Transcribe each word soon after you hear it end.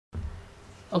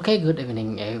Okay, good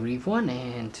evening everyone,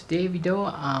 and today video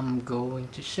I'm going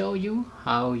to show you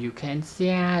how you can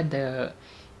share the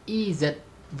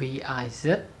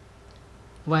EZVIZ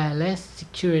wireless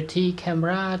security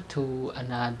camera to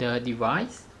another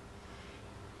device.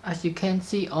 As you can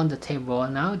see on the table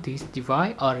now, this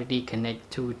device already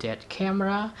connected to that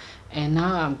camera, and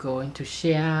now I'm going to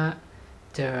share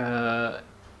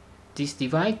this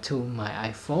device to my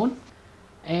iPhone.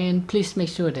 And please make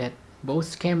sure that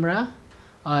both camera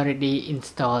already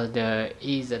install the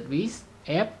EZVIZ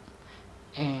app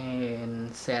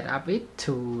and set up it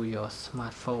to your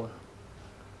smartphone.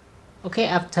 Okay,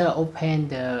 after open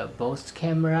the both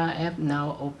camera app,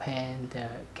 now open the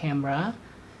camera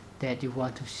that you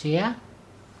want to share,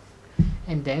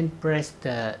 and then press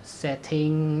the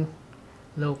setting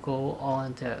logo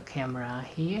on the camera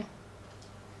here.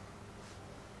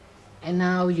 And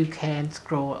now you can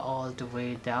scroll all the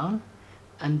way down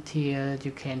until you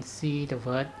can see the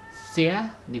word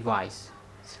share device.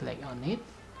 Select on it.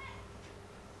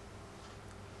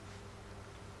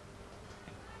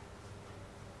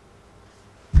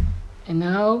 And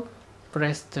now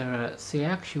press the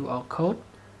share QR code.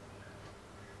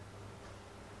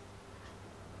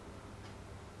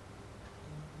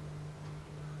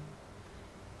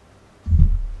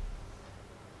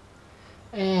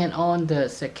 And on the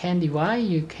second device,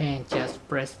 you can just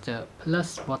press the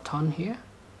plus button here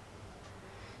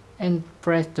and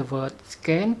press the word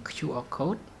scan QR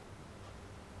code,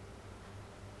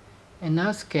 and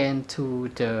now scan to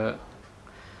the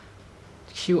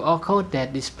QR code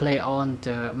that display on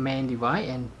the main device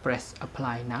and press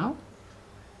apply now.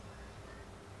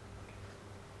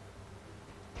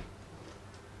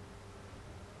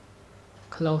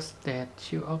 Close that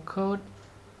QR code,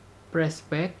 press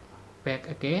back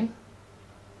again.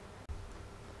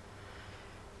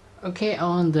 Okay,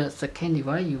 on the second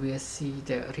device you will see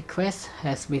the request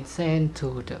has been sent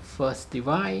to the first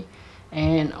device,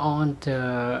 and on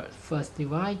the first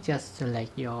device just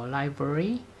select your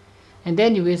library, and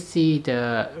then you will see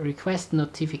the request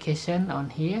notification on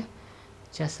here.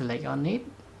 Just select on it.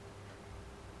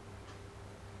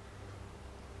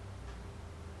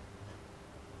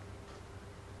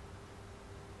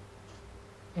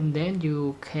 And then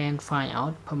you can find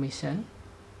out permission.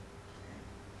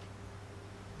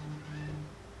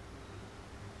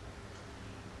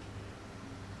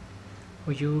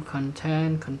 View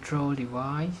content, control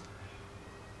device,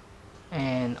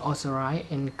 and authorize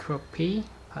encrypt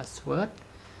password.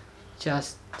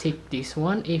 Just tick this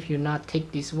one. If you not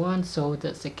tick this one, so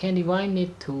the second device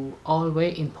need to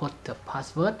always input the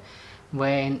password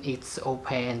when it's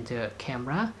open the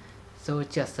camera. So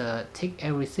just tick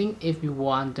everything if you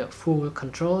want the full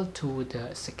control to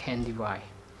the second device.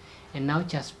 And now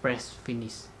just press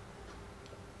finish.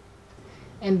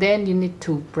 And then you need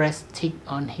to press tick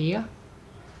on here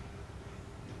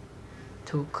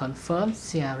to confirm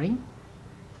sharing.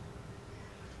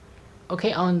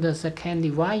 Okay, on the second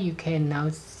device you can now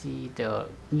see the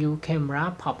new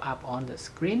camera pop up on the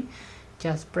screen.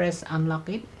 Just press unlock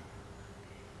it,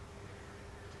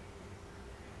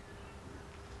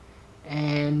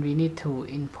 and we need to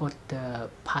input the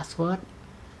password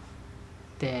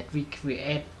that we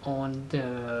create on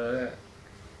the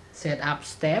setup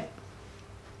step.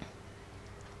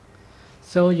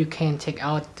 So you can check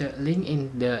out the link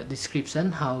in the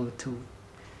description how to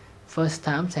first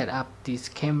time set up this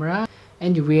camera,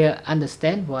 and you will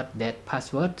understand what that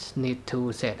password need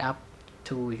to set up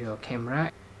to your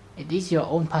camera. It is your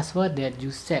own password that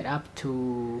you set up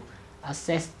to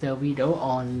access the video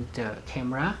on the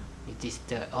camera. It is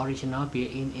the original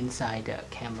built-in inside the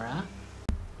camera.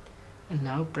 And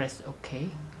now press OK.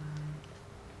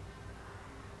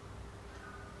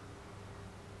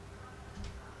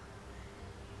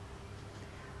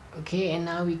 Okay, and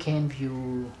now we can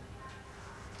view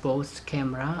both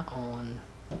camera on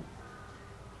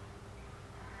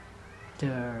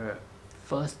the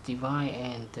first device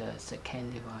and the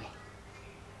second device.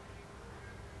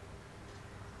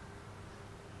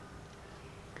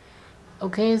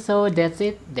 Okay, so that's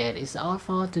it. That is all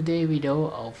for today's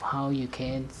video of how you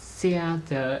can share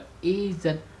the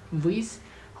EZVIZ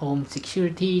home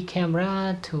security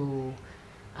camera to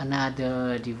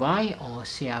another device or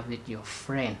share with your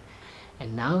friend.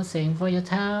 And now thanks for your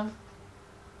time.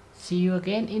 See you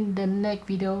again in the next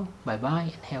video. Bye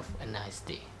bye and have a nice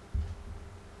day.